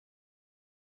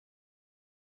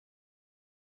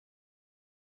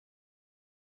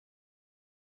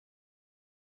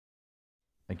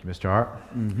Thank you, Mr. Art.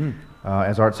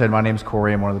 As Art said, my name's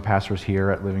Corey. I'm one of the pastors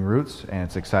here at Living Roots, and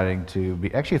it's exciting to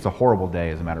be... Actually, it's a horrible day,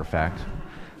 as a matter of fact.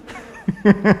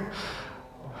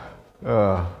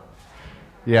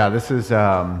 This is,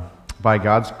 by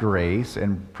God's grace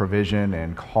and provision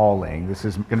and calling, this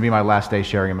is going to be my last day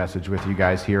sharing a message with you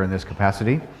guys here in this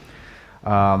capacity.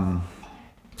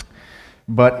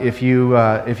 But if you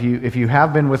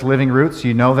have been with Living Roots,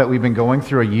 you know that we've been going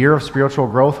through a year of spiritual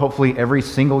growth. Hopefully every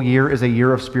single year is a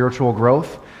year of spiritual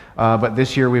growth. But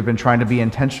this year we've been trying to be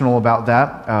intentional about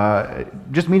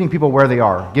that. Just meeting people where they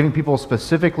are, giving people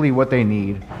specifically what they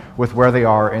need with where they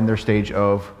are in their stage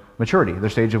of maturity, their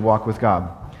stage of walk with God.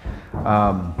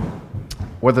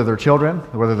 Whether they're children,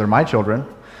 whether they're my children,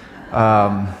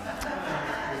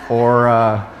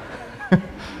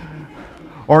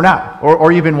 or not,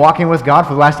 or you've been walking with God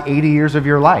for the last 80 years of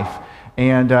your life.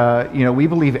 And, we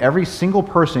believe every single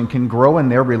person can grow in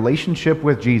their relationship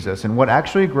with Jesus. And what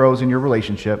actually grows in your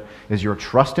relationship is your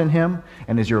trust in Him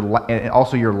and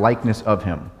also your likeness of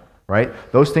Him, right?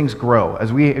 Those things grow.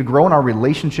 As we grow in our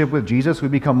relationship with Jesus, we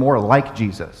become more like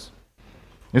Jesus.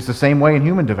 It's the same way in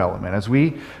human development. As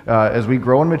we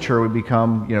grow and mature, we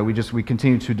become, we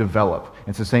continue to develop.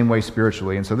 It's the same way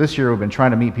spiritually. And so this year we've been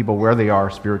trying to meet people where they are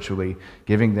spiritually,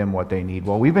 giving them what they need.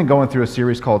 Well, we've been going through a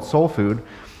series called Soul Food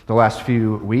the last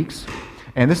few weeks.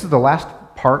 And this is the last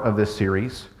part of this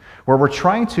series where we're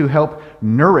trying to help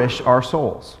nourish our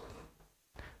souls.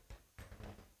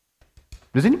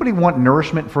 Does anybody want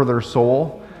nourishment for their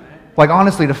soul? Like,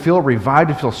 honestly, to feel revived,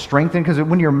 to feel strengthened, because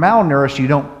when you're malnourished, you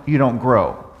don't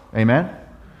grow. Amen?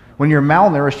 When you're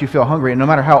malnourished, you feel hungry, and no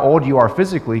matter how old you are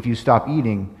physically, if you stop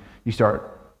eating, you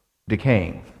start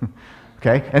decaying.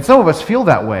 Okay? And some of us feel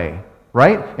that way,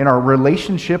 right? In our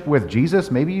relationship with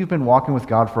Jesus, maybe you've been walking with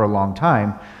God for a long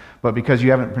time, but because you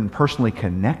haven't been personally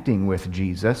connecting with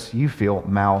Jesus, you feel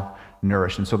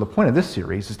malnourished. And so the point of this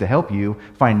series is to help you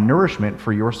find nourishment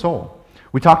for your soul.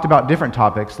 We talked about different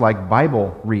topics like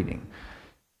Bible reading,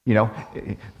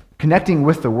 connecting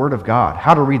with the Word of God,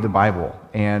 how to read the Bible,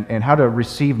 and how to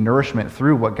receive nourishment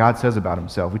through what God says about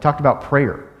Himself. We talked about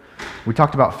prayer. We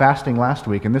talked about fasting last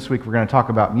week, and this week we're going to talk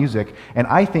about music. And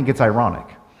I think it's ironic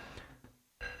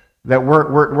that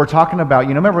we're talking about,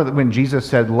 remember when Jesus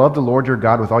said, love the Lord your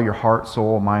God with all your heart,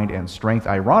 soul, mind, and strength?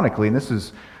 Ironically, and this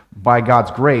is by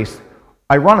God's grace,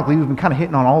 ironically, we've been kind of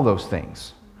hitting on all those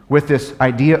things with this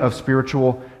idea of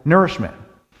spiritual nourishment.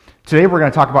 Today we're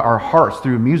going to talk about our hearts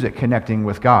through music connecting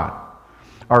with God,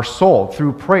 our soul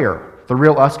through prayer, the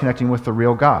real us connecting with the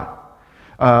real God,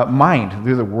 mind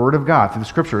through the Word of God, through the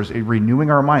Scriptures,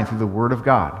 renewing our mind through the Word of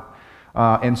God,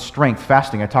 and strength,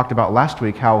 fasting. I talked about last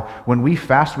week how when we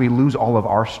fast, we lose all of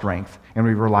our strength and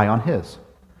we rely on His.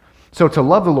 So to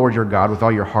love the Lord your God with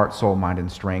all your heart, soul, mind, and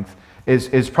strength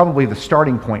is probably the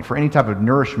starting point for any type of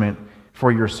nourishment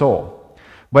for your soul.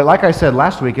 But like I said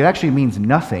last week, it actually means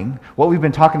nothing. What we've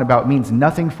been talking about means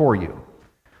nothing for you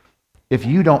if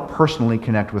you don't personally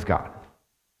connect with God.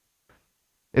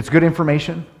 It's good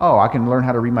information. Oh, I can learn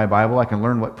how to read my Bible. I can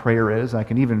learn what prayer is. I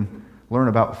can even learn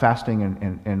about fasting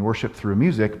and worship through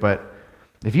music. But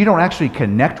if you don't actually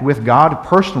connect with God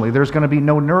personally, there's going to be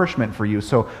no nourishment for you.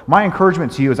 So my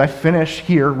encouragement to you as I finish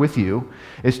here with you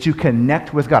is to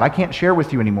connect with God. I can't share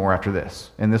with you anymore after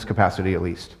this, in this capacity at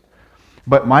least.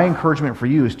 But my encouragement for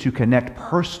you is to connect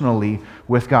personally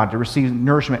with God, to receive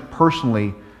nourishment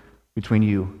personally between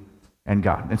you and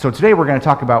God. And so today we're going to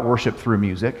talk about worship through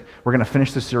music. We're going to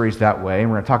finish the series that way,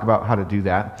 and we're going to talk about how to do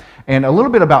that. And a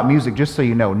little bit about music, just so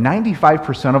you know,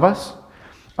 95% of us,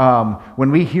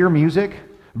 when we hear music,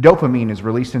 dopamine is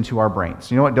released into our brains.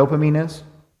 You know what dopamine is?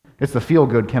 It's the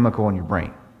feel-good chemical in your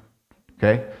brain.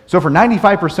 Okay? So for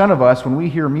 95% of us, when we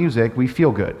hear music, we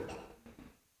feel good.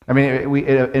 I mean,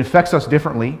 it affects us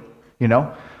differently, For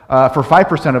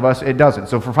 5% of us, it doesn't.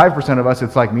 So for 5% of us,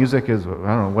 it's like music is, I don't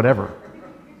know, whatever.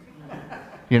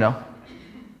 Well,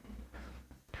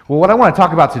 what I want to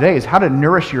talk about today is how to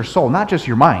nourish your soul, not just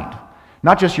your mind,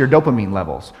 not just your dopamine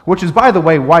levels, which is, by the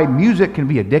way, why music can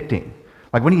be addicting.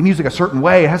 Like when you music a certain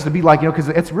way, it has to be like, because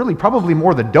it's really probably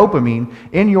more the dopamine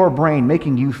in your brain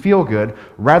making you feel good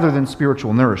rather than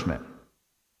spiritual nourishment.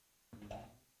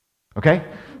 Okay?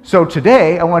 So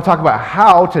today, I want to talk about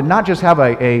how to not just have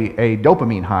a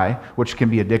dopamine high, which can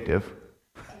be addictive,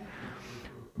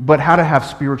 but how to have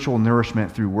spiritual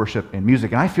nourishment through worship and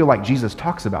music. And I feel like Jesus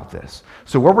talks about this.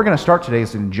 So where we're going to start today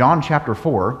is in John chapter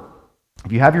 4.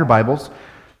 If you have your Bibles,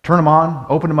 turn them on,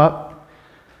 open them up,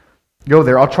 go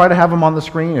there. I'll try to have them on the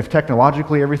screen. If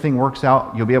technologically everything works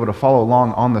out, you'll be able to follow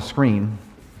along on the screen.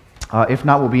 If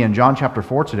not, we'll be in John chapter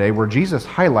 4 today, where Jesus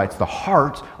highlights the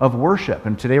heart of worship.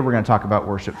 And today we're going to talk about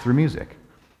worship through music.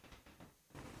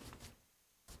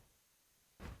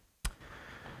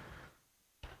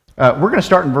 We're going to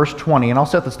start in verse 20, and I'll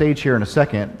set the stage here in a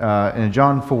second. In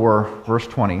John 4, verse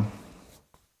 20.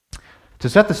 To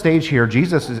set the stage here,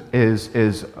 Jesus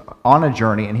is on a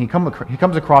journey, and he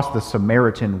comes across the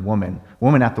Samaritan woman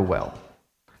at the well.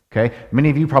 Okay, many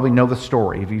of you probably know the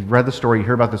story. If you've read the story, you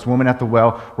hear about this woman at the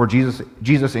well where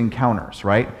Jesus encounters,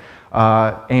 right?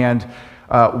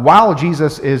 While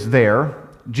Jesus is there,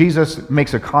 Jesus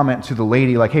makes a comment to the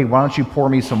lady like, "Hey, why don't you pour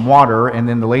me some water?" And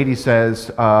then the lady says,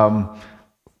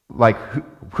 like,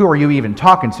 "Who are you even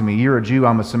talking to me? You're a Jew,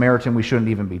 I'm a Samaritan, we shouldn't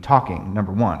even be talking,"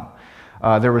 number one.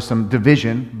 There was some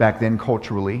division back then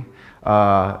culturally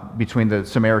between the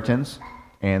Samaritans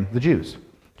and the Jews.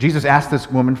 Jesus asked this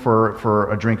woman for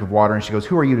a drink of water, and she goes,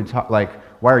 "Who are you to talk? Like,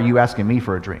 why are you asking me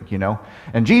for a drink?" You know.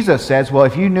 And Jesus says, "Well,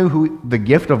 if you knew who the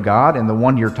gift of God and the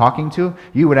one you're talking to,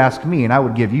 you would ask me, and I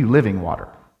would give you living water."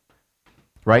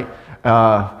 Right?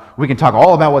 We can talk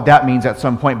all about what that means at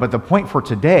some point, but the point for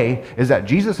today is that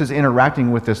Jesus is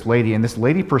interacting with this lady, and this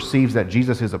lady perceives that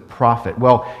Jesus is a prophet.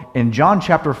 Well, in John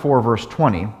chapter 4, verse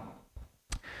 20,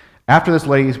 after this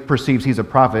lady perceives he's a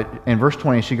prophet, in verse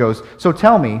 20 she goes, "So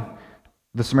tell me,"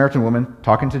 the Samaritan woman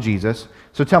talking to Jesus,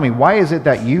 "so tell me, why is it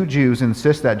that you Jews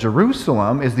insist that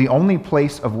Jerusalem is the only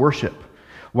place of worship,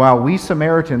 while we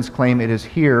Samaritans claim it is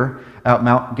here at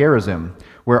Mount Gerizim,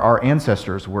 where our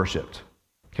ancestors worshipped?"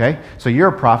 Okay, so you're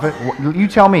a prophet. You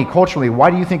tell me, culturally,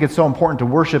 why do you think it's so important to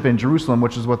worship in Jerusalem,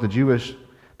 which is what the Jewish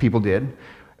people did,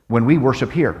 when we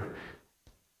worship here?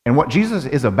 And what Jesus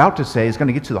is about to say is going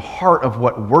to get to the heart of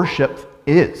what worship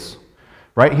is,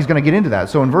 right? He's going to get into that.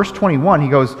 So in verse 21, he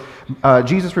goes,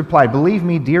 Jesus replied, "Believe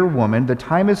me, dear woman, the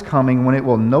time is coming when it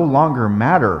will no longer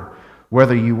matter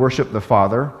whether you worship the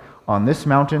Father on this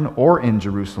mountain or in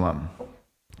Jerusalem.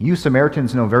 You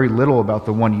Samaritans know very little about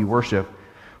the one you worship,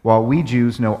 while we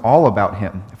Jews know all about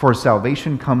him, for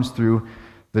salvation comes through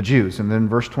the Jews." And then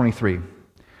verse 23,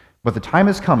 "But the time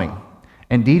is coming,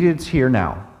 indeed it's here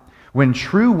now, when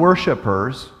true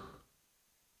worshipers,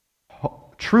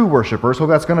 so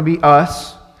that's going to be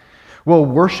us, will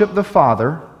worship the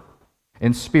Father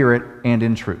in spirit and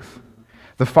in truth.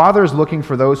 The Father is looking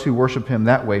for those who worship him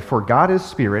that way, for God is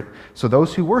spirit, so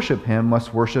those who worship him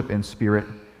must worship in spirit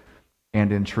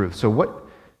and in truth." So what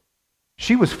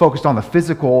she was focused on the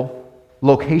physical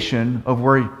location of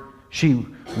where she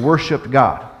worshiped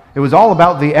God. It was all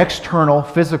about the external,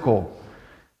 physical.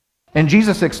 And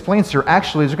Jesus explains to her,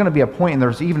 actually, there's going to be a point, and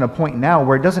there's even a point now,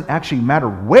 where it doesn't actually matter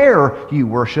where you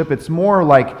worship. It's more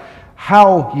like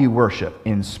how you worship,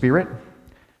 in spirit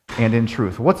and in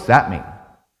truth. What's that mean?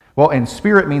 Well, in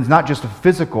spirit means not just a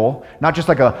physical, not just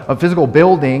like a physical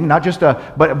building, not just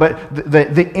but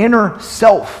the inner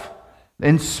self.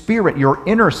 In spirit, your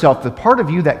inner self, the part of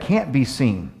you that can't be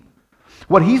seen.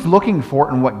 What he's looking for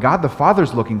and what God the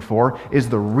Father's looking for is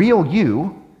the real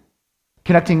you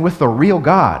connecting with the real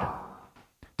God.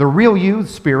 The real you,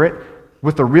 spirit,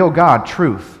 with the real God,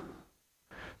 truth.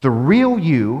 The real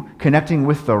you connecting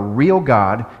with the real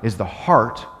God is the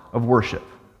heart of worship.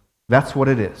 That's what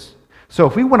it is. So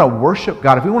if we want to worship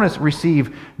God, if we want to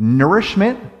receive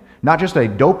nourishment, not just a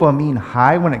dopamine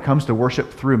high when it comes to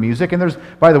worship through music. And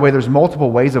by the way, there's multiple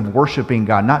ways of worshiping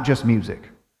God, not just music.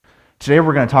 Today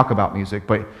we're going to talk about music,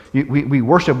 but we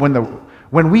worship when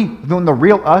the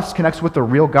real us connects with the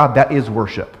real God. That is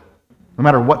worship, no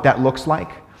matter what that looks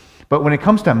like. But when it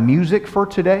comes to music for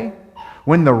today,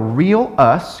 when the real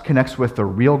us connects with the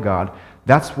real God,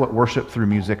 that's what worship through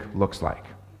music looks like.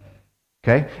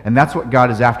 Okay? And that's what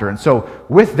God is after. And so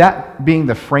with that being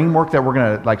the framework that we're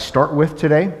going to start with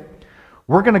today,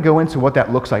 we're going to go into what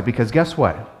that looks like, because guess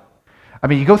what? I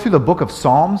mean, you go through the book of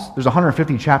Psalms, there's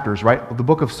 150 chapters, right? The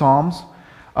book of Psalms.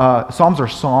 Psalms are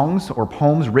songs or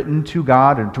poems written to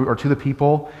God or to the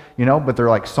people, but they're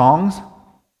like songs.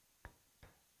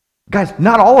 Guys,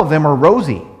 not all of them are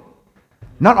rosy.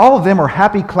 Not all of them are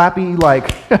happy, clappy,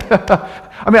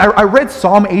 I mean, I read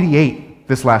Psalm 88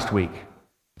 this last week.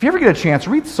 If you ever get a chance,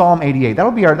 read Psalm 88.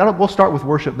 We'll start with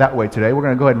worship that way today. We're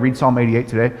going to go ahead and read Psalm 88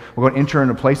 today. We're going to enter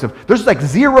into a place of, there's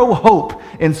zero hope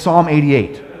in Psalm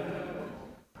 88.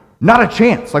 Not a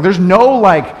chance. There's no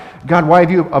God, why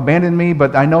have you abandoned me?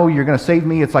 But I know you're going to save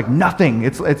me. It's nothing.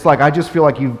 It's I just feel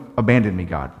like you've abandoned me,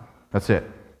 God. That's it.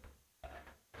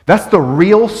 That's the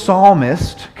real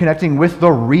psalmist connecting with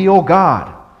the real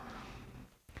God.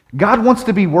 God wants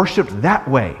to be worshipped that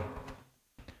way.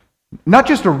 Not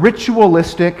just a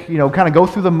ritualistic, kind of go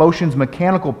through the motions,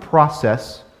 mechanical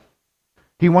process.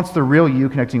 He wants the real you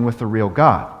connecting with the real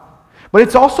God. But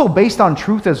it's also based on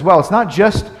truth as well. It's not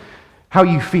just how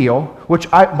you feel,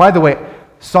 which, by the way,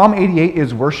 Psalm 88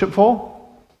 is worshipful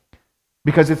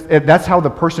because that's how the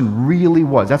person really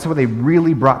was. That's what they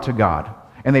really brought to God.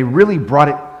 And they really brought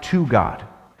it to God.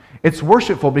 It's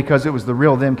worshipful because it was the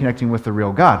real them connecting with the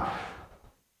real God.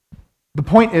 The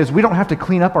point is, we don't have to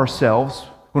clean up ourselves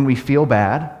when we feel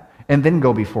bad and then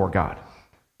go before God.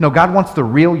 No, God wants the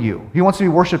real you. He wants to be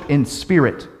worshiped in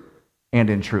spirit and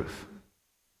in truth.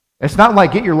 It's not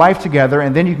like get your life together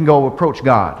and then you can go approach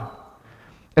God.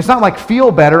 It's not like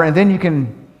feel better and then you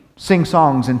can sing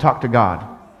songs and talk to God.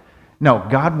 No,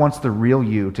 God wants the real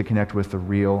you to connect with the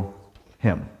real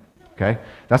Him. Okay?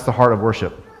 That's the heart of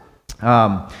worship.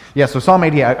 So Psalm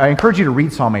 88, I encourage you to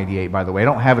read Psalm 88, by the way. I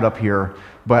don't have it up here,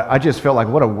 but I just felt like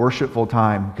what a worshipful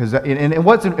time. Because it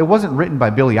wasn't written by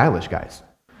Billie Eilish, guys.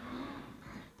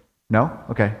 No?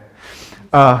 Okay.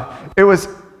 It was,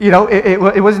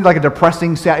 it wasn't like a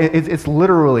depressing, it's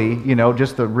literally,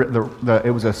 just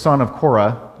it was a son of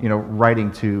Korah,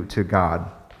 writing to God,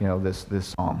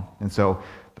 this psalm. And so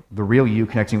the real you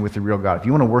connecting with the real God. If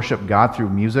you want to worship God through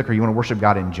music or you want to worship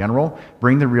God in general,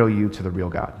 bring the real you to the real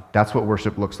God. That's what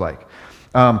worship looks like.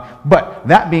 But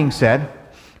that being said,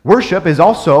 worship is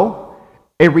also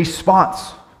a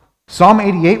response. Psalm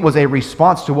 88 was a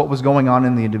response to what was going on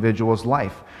in the individual's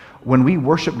life. When we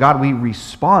worship God, we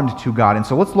respond to God. And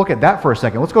so let's look at that for a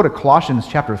second. Let's go to Colossians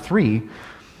chapter 3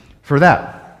 for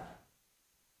that.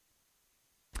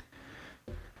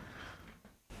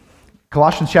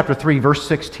 Colossians chapter 3, verse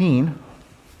 16,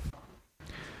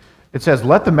 it says,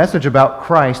 "Let the message about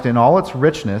Christ in all its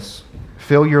richness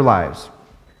fill your lives.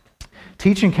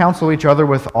 Teach and counsel each other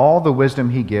with all the wisdom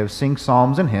He gives. Sing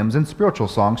psalms and hymns and spiritual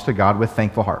songs to God with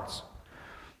thankful hearts."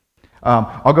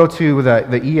 I'll go to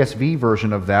the ESV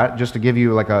version of that, just to give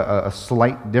you like a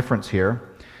slight difference here.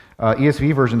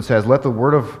 ESV version says, "Let the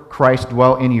word of Christ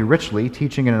dwell in you richly,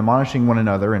 teaching and admonishing one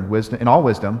another in all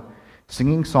wisdom,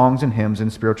 singing songs and hymns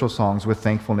and spiritual songs with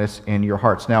thankfulness in your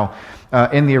hearts." Now,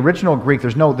 in the original Greek,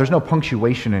 there's no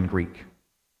punctuation in Greek.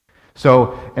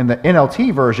 So in the NLT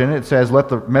version, it says, "Let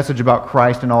the message about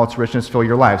Christ and all its richness fill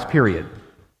your lives," period.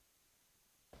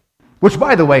 Which,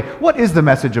 by the way, what is the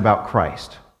message about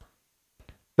Christ?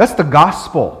 That's the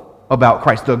gospel about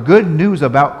Christ, the good news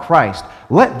about Christ.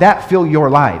 Let that fill your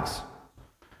lives.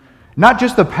 Not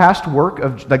just the past work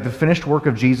of, like the finished work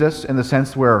of Jesus in the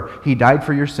sense where He died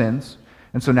for your sins,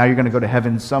 and so now you're going to go to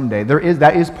heaven someday.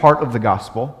 That is part of the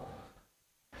gospel.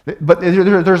 But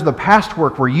there's the past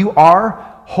work where you are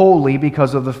holy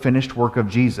because of the finished work of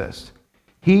Jesus.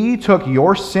 He took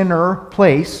your sinner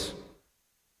place.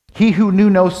 He who knew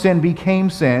no sin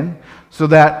became sin, so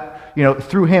that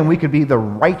through Him we could be the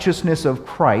righteousness of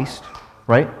Christ,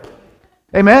 right?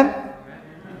 Amen?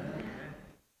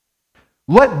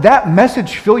 Let that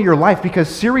message fill your life, because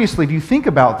seriously, if you think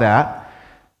about that,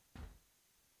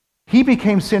 He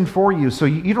became sin for you, so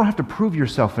you don't have to prove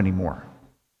yourself anymore.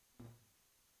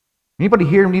 Anybody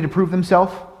here need to prove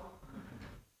themselves?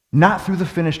 Not through the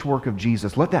finished work of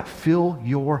Jesus. Let that fill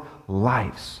your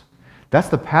lives. That's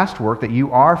the past work, that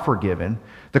you are forgiven.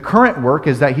 The current work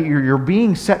is that you're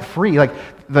being set free. Like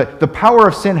the power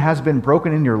of sin has been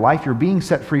broken in your life. You're being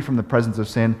set free from the presence of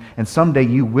sin, and someday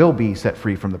you will be set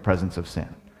free from the presence of sin.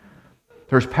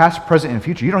 There's past, present, and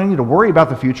future. You don't need to worry about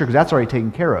the future because that's already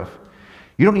taken care of.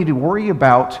 You don't need to worry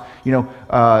about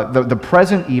the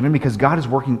present even, because God is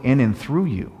working in and through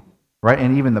you, right?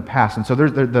 And even the past. And so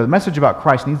the message about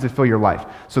Christ needs to fill your life.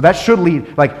 So that should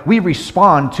lead, we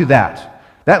respond to that.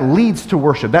 That leads to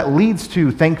worship. That leads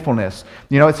to thankfulness.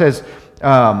 It says,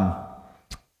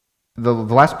 the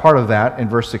last part of that in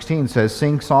verse 16 says,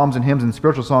 "Sing psalms and hymns and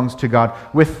spiritual songs to God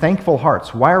with thankful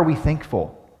hearts." Why are we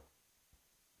thankful?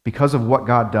 Because of what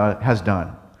God has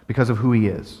done. Because of who He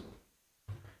is.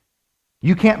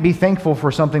 You can't be thankful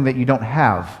for something that you don't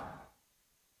have.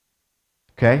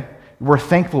 Okay? We're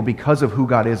thankful because of who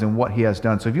God is and what He has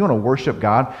done. So if you want to worship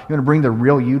God, you want to bring the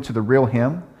real you to the real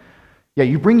Him, yeah,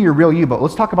 you bring your real you, but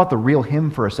let's talk about the real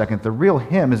Him for a second. The real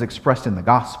Him is expressed in the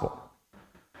gospel.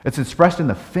 It's expressed in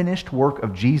the finished work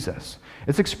of Jesus.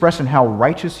 It's expressed in how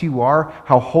righteous you are,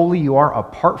 how holy you are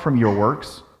apart from your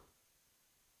works.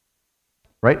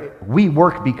 Right? We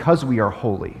work because we are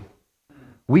holy.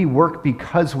 We work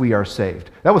because we are saved.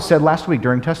 That was said last week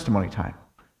during testimony time.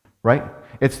 Right?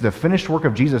 It's the finished work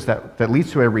of Jesus that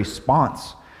leads to a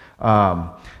response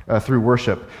through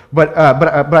worship. But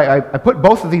I put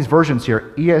both of these versions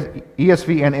here,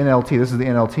 ESV and NLT. This is the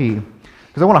NLT,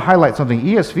 because I want to highlight something.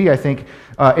 ESV, I think,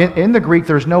 in the Greek,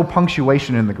 there's no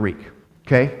punctuation in the Greek.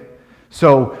 Okay?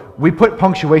 So we put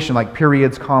punctuation like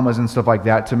periods, commas, and stuff like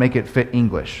that to make it fit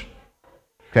English.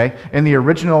 Okay? In the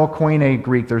original Koine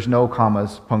Greek, there's no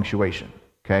commas, punctuation.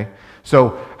 Okay?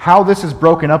 So how this is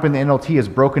broken up in the NLT is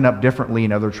broken up differently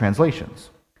in other translations.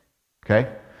 Okay?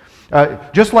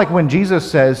 Just like when Jesus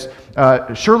says,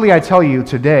 "Surely I tell you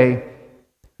today,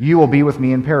 you will be with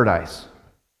me in paradise.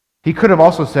 He could have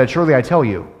also said, surely I tell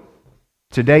you,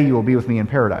 today you will be with me in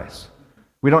paradise.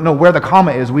 We don't know where the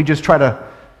comma is. We just try to,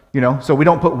 so we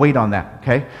don't put weight on that,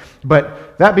 okay?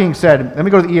 But that being said, let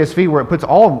me go to the ESV where it puts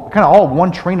all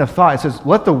one train of thought. It says,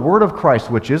 let the word of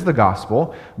Christ, which is the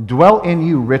gospel, dwell in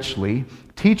you richly,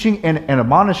 teaching and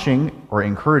admonishing or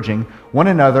encouraging one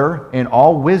another in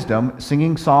all wisdom,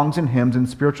 singing songs and hymns and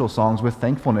spiritual songs with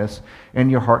thankfulness in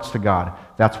your hearts to God.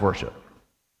 That's worship.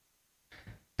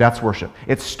 That's worship.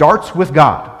 It starts with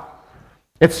God.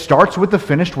 It starts with the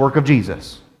finished work of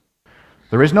Jesus.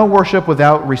 There is no worship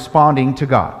without responding to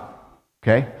God.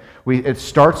 Okay? It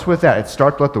starts with that. It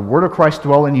starts, let the word of Christ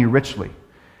dwell in you richly.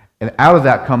 And out of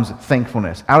that comes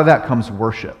thankfulness. Out of that comes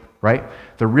worship, right?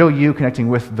 The real you connecting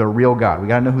with the real God. We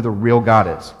got to know who the real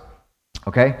God is.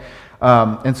 Okay?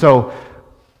 And so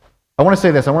I want to say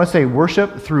this. I want to say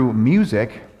worship through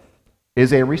music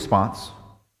is a response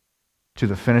to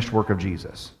the finished work of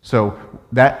Jesus. So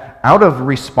that out of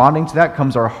responding to that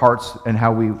comes our hearts and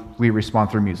how we respond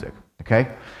through music.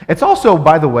 Okay? It's also,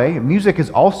 by the way, music is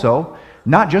also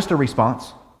not just a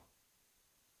response.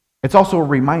 It's also a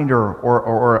reminder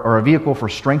or a vehicle for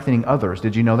strengthening others.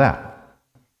 Did you know that?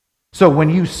 So when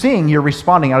you sing, you're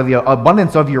responding out of the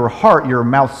abundance of your heart, your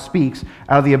mouth speaks.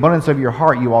 Out of the abundance of your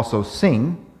heart, you also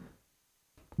sing.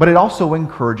 But it also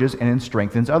encourages and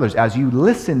strengthens others. As you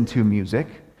listen to music,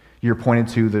 you're pointed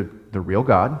to the real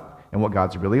God and what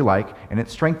God's really like, and it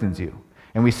strengthens you.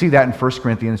 And we see that in 1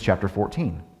 Corinthians chapter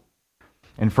 14.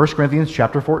 In 1 Corinthians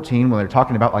chapter 14, when they're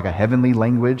talking about like a heavenly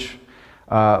language,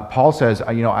 Paul says,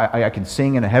 I can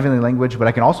sing in a heavenly language, but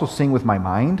I can also sing with my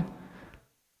mind.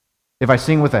 If I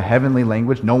sing with a heavenly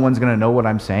language, no one's going to know what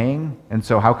I'm saying, and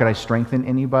so how could I strengthen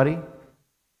anybody?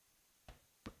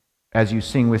 As you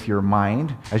sing with your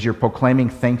mind, as you're proclaiming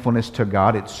thankfulness to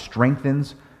God, it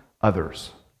strengthens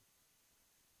others.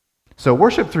 So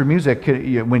worship through music,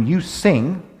 when you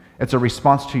sing, it's a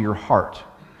response to your heart.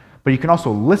 But you can also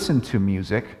listen to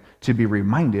music to be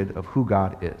reminded of who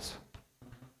God is.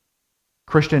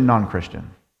 Christian, non-Christian.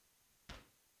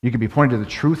 You can be pointed to the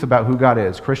truth about who God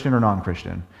is, Christian or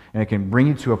non-Christian, and it can bring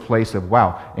you to a place of,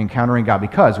 wow, encountering God.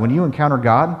 Because when you encounter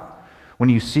God, when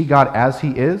you see God as He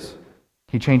is,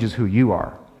 He changes who you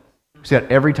are. We see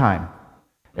that every time.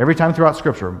 Every time throughout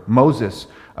Scripture. Moses,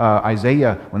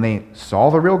 Isaiah, when they saw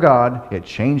the real God, it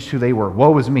changed who they were.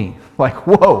 Woe is me. Like,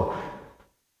 whoa.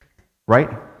 Right?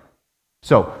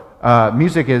 So,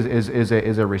 music is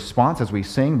a response as we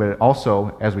sing, but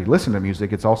also as we listen to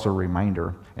music, it's also a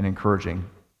reminder and encouraging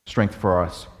strength for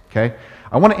us. Okay?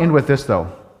 I want to end with this,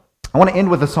 though. I want to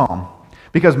end with a psalm,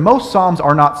 because most psalms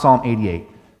are not Psalm 88.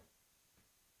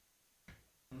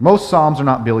 Most psalms are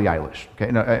not Billie Eilish. Okay?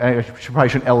 No, I probably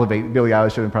shouldn't elevate Billie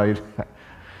Eilish. And probably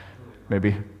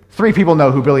maybe 3 people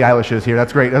know who Billie Eilish is here.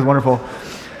 That's great. That's wonderful.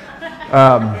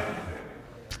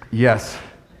 Yes.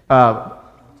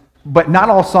 But not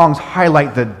all songs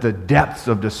highlight the depths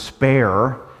of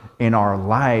despair in our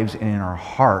lives and in our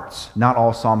hearts. Not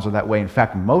all psalms are that way. In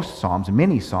fact, most psalms,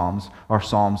 many psalms, are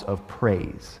psalms of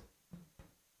praise.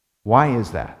 Why is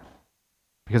that?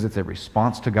 Because it's a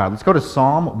response to God. Let's go to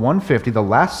Psalm 150, the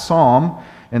last psalm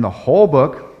in the whole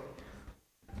book.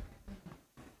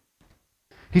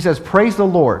 He says, praise the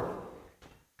Lord.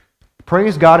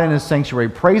 Praise God in His sanctuary.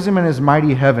 Praise Him in His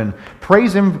mighty heaven.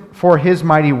 Praise Him for His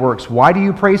mighty works. Why do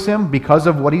you praise Him? Because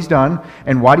of what He's done.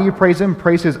 And why do you praise Him?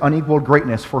 Praise His unequaled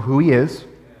greatness for who He is,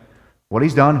 what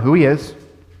He's done, who He is.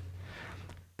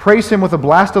 Praise Him with a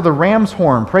blast of the ram's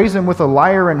horn. Praise Him with a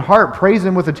lyre and harp. Praise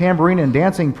Him with a tambourine and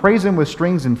dancing. Praise Him with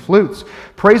strings and flutes.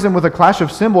 Praise Him with a clash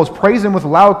of cymbals. Praise Him with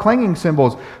loud clanging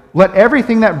cymbals. Let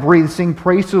everything that breathes sing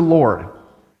praise to the Lord.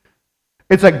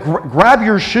 It's like grab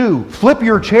your shoe, flip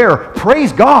your chair,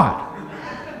 praise God.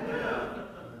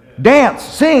 Dance,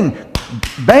 sing,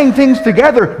 bang things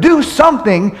together. Do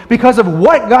something because of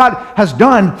what God has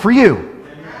done for you.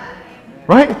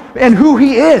 Right? And who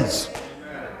He is.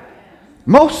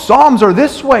 Most psalms are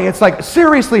this way. It's like,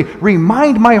 seriously,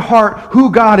 remind my heart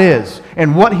who God is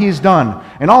and what He's done.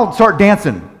 And I'll start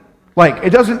dancing. Like, it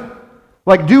doesn't,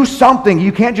 like, do something.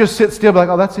 You can't just sit still and be like,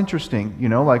 oh, that's interesting.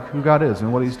 Like who God is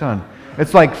and what He's done.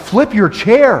 It's like, flip your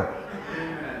chair.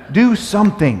 Do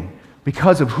something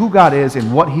because of who God is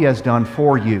and what He has done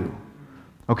for you.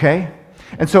 Okay?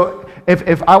 And so,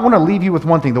 if I want to leave you with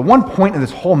one thing, the one point of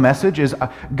this whole message is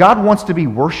God wants to be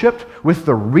worshipped with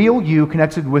the real you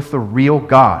connected with the real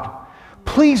God.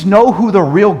 Please know who the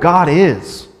real God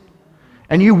is.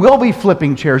 And you will be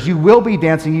flipping chairs. You will be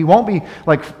dancing. You won't be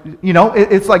like,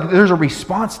 it's like there's a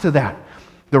response to that.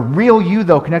 The real you,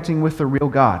 though, connecting with the real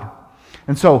God.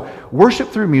 And so worship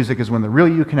through music is when the real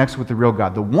you connects with the real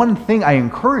God. The one thing I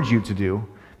encourage you to do,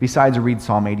 besides read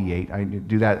Psalm 88,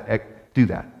 do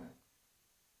that.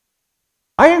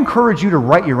 I encourage you to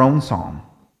write your own psalm.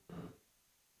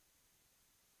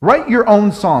 Write your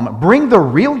own psalm. Bring the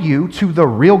real you to the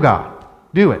real God.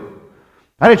 Do it.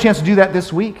 I had a chance to do that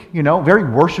this week, very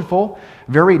worshipful,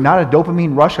 very not a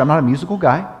dopamine rush. I'm not a musical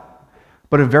guy,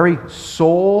 but a very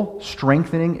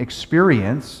soul-strengthening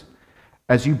experience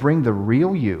as you bring the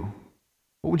real you.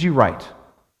 What would you write?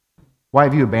 Why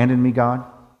have you abandoned me, God?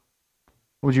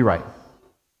 What would you write?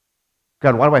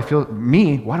 God, why do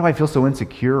I feel so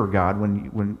insecure, God,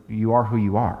 when you are who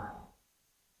you are?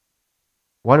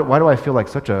 Why do I feel like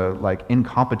such a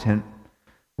incompetent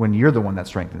when you're the one that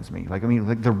strengthens me?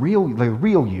 The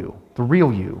real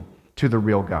you to the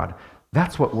real God.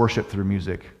 That's what worship through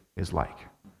music is like.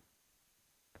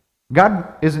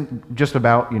 God isn't just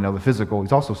about, the physical.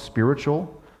 He's also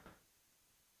spiritual.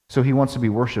 So he wants to be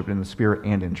worshiped in the spirit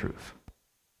and in truth.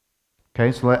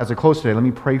 Okay, so as I close today, let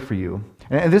me pray for you.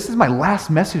 And this is my last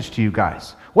message to you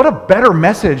guys. What a better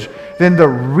message than the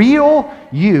real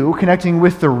you connecting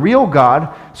with the real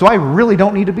God, so I really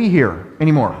don't need to be here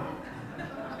anymore.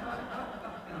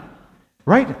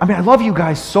 Right? I love you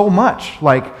guys so much.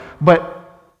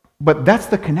 But that's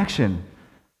the connection.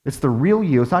 It's the real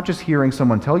you. It's not just hearing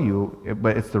someone tell you,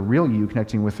 but it's the real you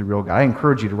connecting with the real God. I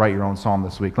encourage you to write your own psalm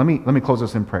this week. Let me close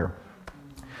this in prayer.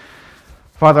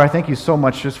 Father, I thank you so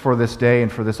much just for this day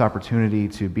and for this opportunity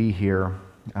to be here.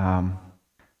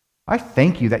 I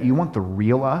thank you that you want the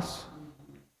real us.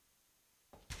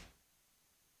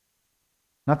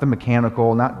 Not the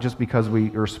mechanical, not just because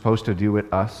we are supposed to do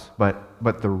it us, but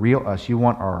the real us. You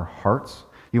want our hearts.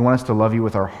 You want us to love you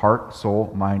with our heart,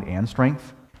 soul, mind, and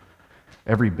strength.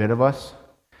 Every bit of us.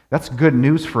 That's good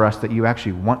news for us that you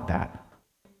actually want that.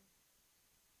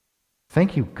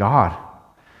 Thank you, God,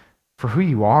 for who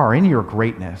you are in your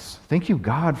greatness. Thank you,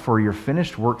 God, for your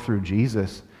finished work through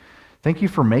Jesus. Thank you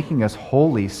for making us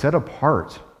holy, set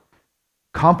apart,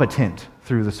 competent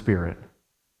through the Spirit.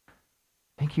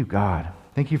 Thank you, God.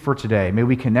 Thank you for today. May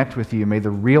we connect with you. May the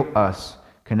real us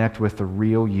connect with the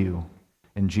real you.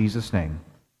 In Jesus' name,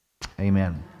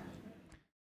 amen.